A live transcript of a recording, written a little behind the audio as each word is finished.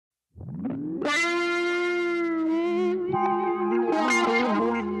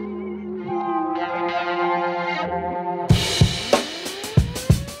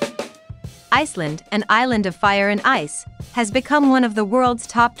Iceland, an island of fire and ice, has become one of the world's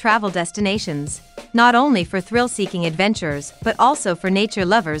top travel destinations, not only for thrill-seeking adventurers but also for nature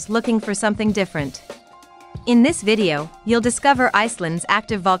lovers looking for something different. In this video, you'll discover Iceland's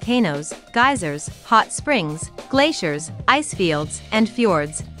active volcanoes, geysers, hot springs, glaciers, ice fields, and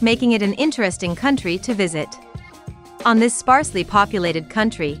fjords, making it an interesting country to visit. On this sparsely populated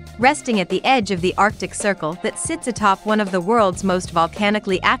country, resting at the edge of the Arctic Circle that sits atop one of the world's most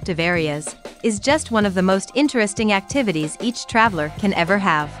volcanically active areas, is just one of the most interesting activities each traveler can ever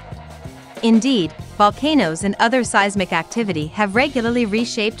have. Indeed, volcanoes and other seismic activity have regularly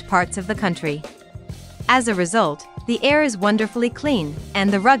reshaped parts of the country. As a result, the air is wonderfully clean,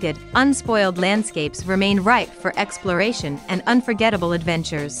 and the rugged, unspoiled landscapes remain ripe for exploration and unforgettable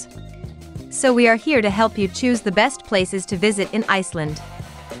adventures. So we are here to help you choose the best places to visit in Iceland.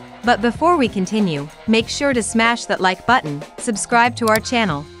 But before we continue, make sure to smash that like button, subscribe to our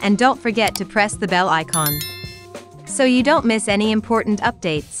channel, and don't forget to press the bell icon, so you don't miss any important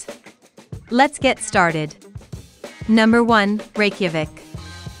updates. Let's get started. Number 1. Reykjavik.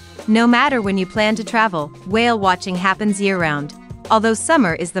 No matter when you plan to travel, whale watching happens year-round, although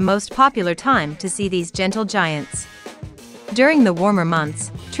summer is the most popular time to see these gentle giants. During the warmer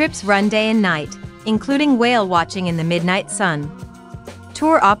months, trips run day and night, including whale watching in the midnight sun.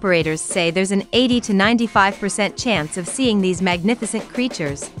 Tour operators say there's an 80 to 95% chance of seeing these magnificent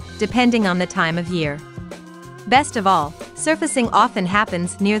creatures, depending on the time of year. Best of all, surfacing often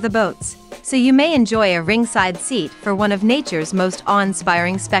happens near the boats, so you may enjoy a ringside seat for one of nature's most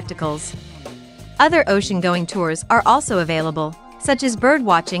awe-inspiring spectacles. Other ocean-going tours are also available, such as bird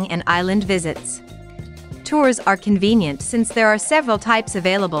watching and island visits. Tours are convenient since there are several types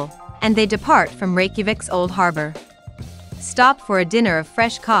available, and they depart from Reykjavik's Old Harbor. Stop for a dinner of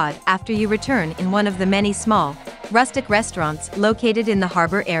fresh cod after you return in one of the many small, rustic restaurants located in the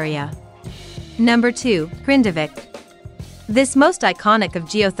harbor area. Number 2. Grindavik. This most iconic of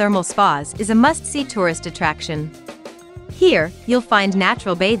geothermal spas is a must-see tourist attraction. Here, you'll find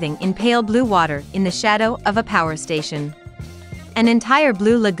natural bathing in pale blue water in the shadow of a power station. An entire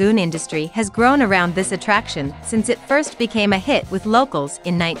blue lagoon industry has grown around this attraction since it first became a hit with locals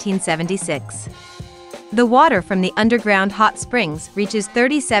in 1976. The water from the underground hot springs reaches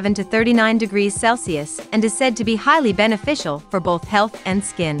 37 to 39 degrees Celsius and is said to be highly beneficial for both health and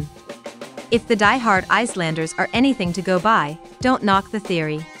skin. If the die-hard Icelanders are anything to go by, don't knock the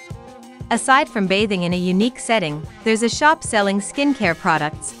theory. Aside from bathing in a unique setting, there's a shop selling skincare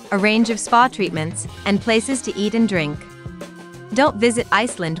products, a range of spa treatments, and places to eat and drink. Don't visit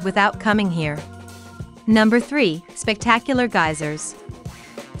Iceland without coming here. Number 3. Spectacular geysers.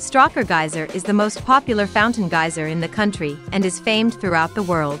 Strákur Geyser is the most popular fountain geyser in the country and is famed throughout the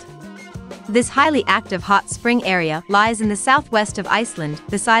world. This highly active hot spring area lies in the southwest of Iceland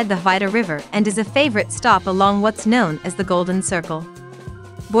beside the Hvida River and is a favorite stop along what's known as the Golden Circle.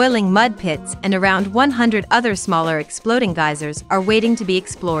 Boiling mud pits and around 100 other smaller exploding geysers are waiting to be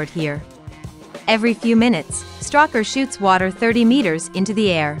explored here. Every few minutes, Strákur shoots water 30 meters into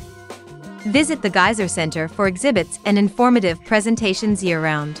the air. Visit the Geyser Center for exhibits and informative presentations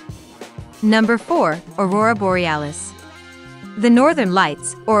year-round. Number 4. Aurora Borealis. The Northern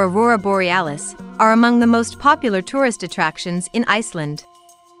Lights, or Aurora Borealis, are among the most popular tourist attractions in Iceland.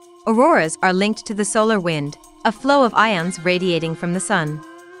 Auroras are linked to the solar wind, a flow of ions radiating from the sun.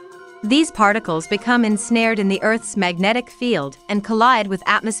 These particles become ensnared in the Earth's magnetic field and collide with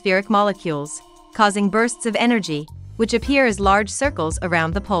atmospheric molecules, causing bursts of energy, which appear as large circles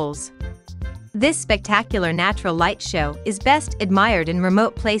around the poles. This spectacular natural light show is best admired in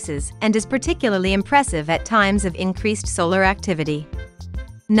remote places and is particularly impressive at times of increased solar activity.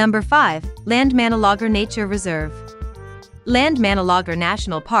 Number 5. Landmannalaugar Nature Reserve. Landmannalaugar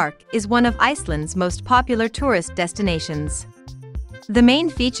National Park is one of Iceland's most popular tourist destinations. The main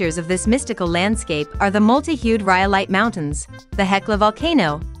features of this mystical landscape are the multi-hued rhyolite mountains, the Hekla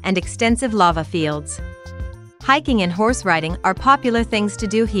volcano, and extensive lava fields. Hiking and horse riding are popular things to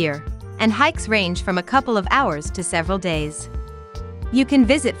do here, and hikes range from a couple of hours to several days. You can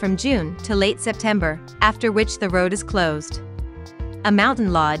visit from June to late September, after which the road is closed. A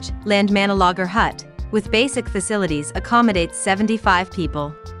mountain lodge, Landmannalaugar Hut, with basic facilities accommodates 75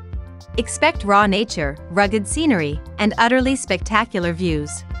 people. Expect raw nature, rugged scenery, and utterly spectacular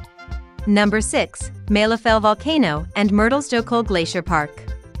views. Number 6. Mælifell Volcano and Myrtlejökull Glacier Park.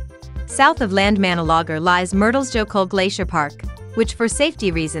 South of Landmannalaugar lies Myrtlejökull Glacier Park, which for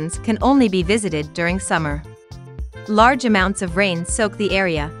safety reasons can only be visited during summer. Large amounts of rain soak the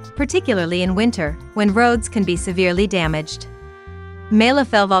area, particularly in winter, when roads can be severely damaged.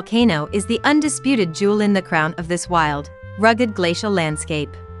 Mælifell Volcano is the undisputed jewel in the crown of this wild, rugged glacial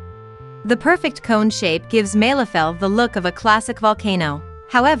landscape. The perfect cone shape gives Mælefell the look of a classic volcano.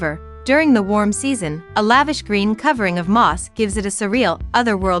 However, during the warm season, a lavish green covering of moss gives it a surreal,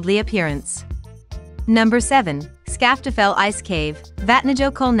 otherworldly appearance. Number 7. Skaftafells Ice Cave,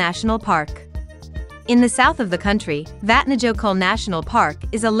 Vatnajökull National Park. In the south of the country, Vatnajökull National Park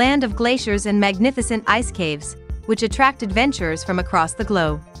is a land of glaciers and magnificent ice caves, which attract adventurers from across the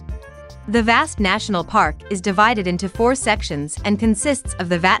globe. The vast national park is divided into 4 sections and consists of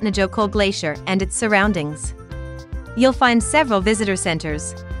the Vatnajökull Glacier and its surroundings. You'll find several visitor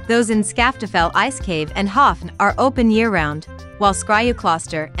centers. Those in Skaftafells Ice Cave and Hofn are open year-round, while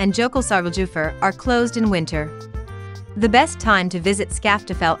Skriðukloster and Jökulsárlón are closed in winter. The best time to visit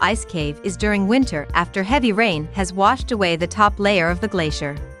Skaftafells Ice Cave is during winter after heavy rain has washed away the top layer of the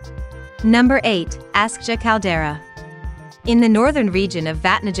glacier. Number 8. Askja Caldera. In the northern region of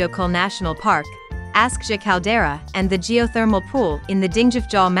Vatnajökull National Park, Askja Caldera and the geothermal pool in the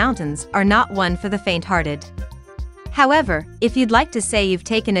Þingvellir Mountains are not one for the faint-hearted. However, if you'd like to say you've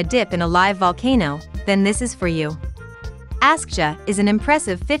taken a dip in a live volcano, then this is for you. Askja is an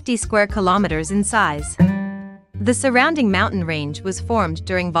impressive 50 square kilometers in size. The surrounding mountain range was formed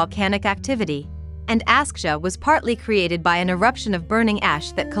during volcanic activity, and Askja was partly created by an eruption of burning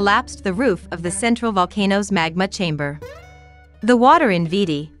ash that collapsed the roof of the central volcano's magma chamber. The water in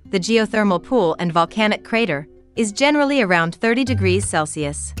Viti, the geothermal pool and volcanic crater, is generally around 30 degrees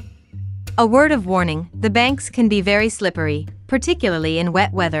Celsius. A word of warning, the banks can be very slippery, particularly in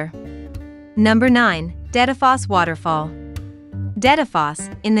wet weather. Number 9. Dettifoss Waterfall.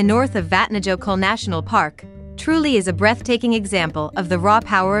 Dettifoss, in the north of Vatnajökull National Park, truly is a breathtaking example of the raw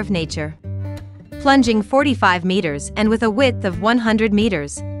power of nature. Plunging 45 meters and with a width of 100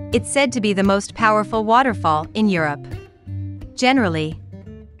 meters, it's said to be the most powerful waterfall in Europe. Generally,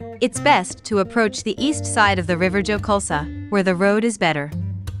 it's best to approach the east side of the river Jökulsá, where the road is better.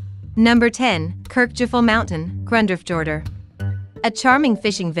 Number 10. Kirkjufell Mountain, Grundarfjordur. A charming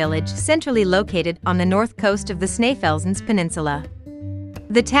fishing village centrally located on the north coast of the Snæfellsnes Peninsula.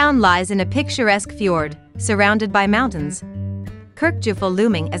 The town lies in a picturesque fjord, surrounded by mountains, Kirkjufell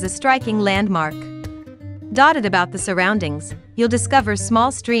looming as a striking landmark. Dotted about the surroundings, you'll discover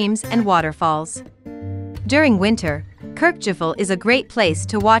small streams and waterfalls. During winter, Kirkjufell is a great place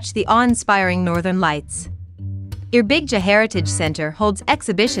to watch the awe-inspiring northern lights. Írbygja Heritage Center holds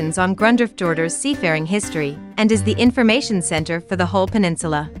exhibitions on Grundarfjordur's seafaring history and is the information center for the whole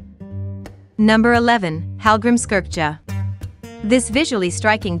peninsula. Number 11. Hallgrímskirkja. This visually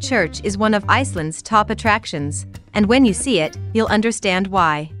striking church is one of Iceland's top attractions, and when you see it, you'll understand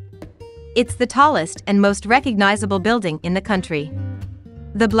why. It's the tallest and most recognizable building in the country.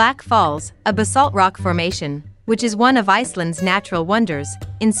 The Black Falls, a basalt rock formation, which is one of Iceland's natural wonders,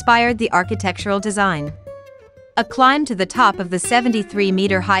 inspired the architectural design. A climb to the top of the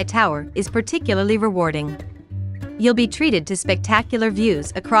 73-meter-high tower is particularly rewarding. You'll be treated to spectacular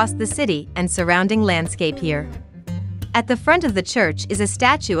views across the city and surrounding landscape here. At the front of the church is a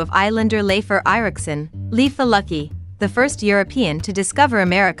statue of Islander Leifur Eiríksson, Leif the Lucky, the first European to discover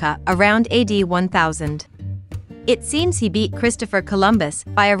America around AD 1000. It seems he beat Christopher Columbus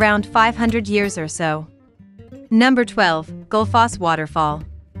by around 500 years or so. Number 12. Gullfoss Waterfall.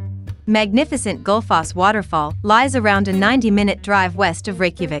 Magnificent Gullfoss Waterfall lies around a 90-minute drive west of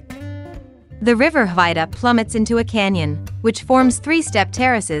Reykjavik. The river Hvida plummets into a canyon, which forms 3-step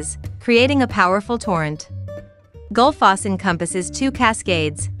terraces, creating a powerful torrent. Gullfoss encompasses 2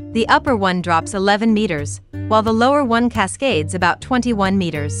 cascades. The upper one drops 11 meters, while the lower one cascades about 21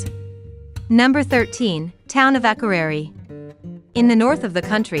 meters. Number 13. Town of Akureyri. In the north of the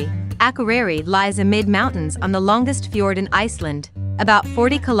country, Akureyri lies amid mountains on the longest fjord in Iceland, about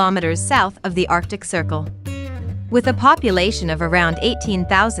 40 kilometers south of the Arctic Circle. With a population of around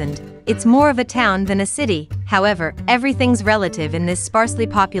 18,000, it's more of a town than a city. However, everything's relative in this sparsely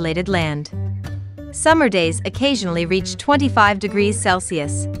populated land. Summer days occasionally reach 25 degrees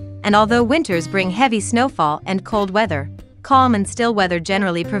Celsius, and although winters bring heavy snowfall and cold weather, calm and still weather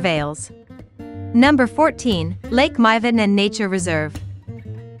generally prevails. Number 14. Lake Mývatn Nature Reserve.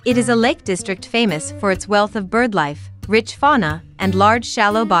 It is a lake district famous for its wealth of birdlife, rich fauna, and large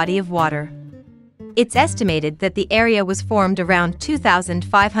shallow body of water. It's estimated that the area was formed around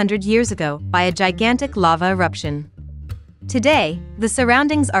 2,500 years ago by a gigantic lava eruption. Today, the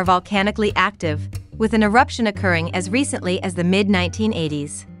surroundings are volcanically active, with an eruption occurring as recently as the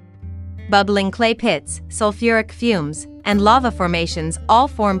mid-1980s. Bubbling clay pits, sulfuric fumes, and lava formations all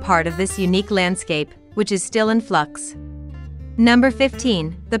form part of this unique landscape, which is still in flux. Number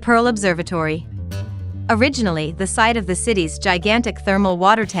 15. The Pearl Observatory. Originally the site of the city's gigantic thermal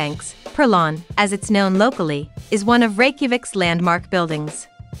water tanks, Perlan, as it's known locally, is one of Reykjavik's landmark buildings.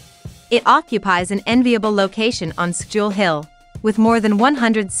 It occupies an enviable location on Skjul Hill, with more than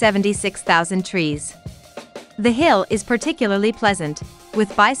 176,000 trees. The hill is particularly pleasant,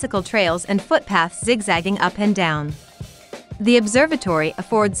 with bicycle trails and footpaths zigzagging up and down. The observatory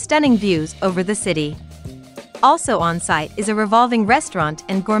affords stunning views over the city. Also on site is a revolving restaurant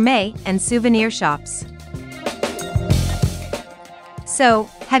and gourmet and souvenir shops. So,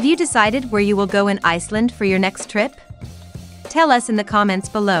 have you decided where you will go in Iceland for your next trip? Tell us in the comments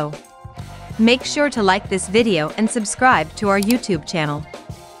below. Make sure to like this video and subscribe to our YouTube channel,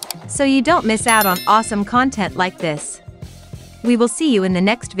 so you don't miss out on awesome content like this. We will see you in the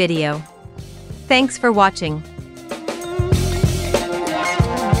next video. Thanks for watching.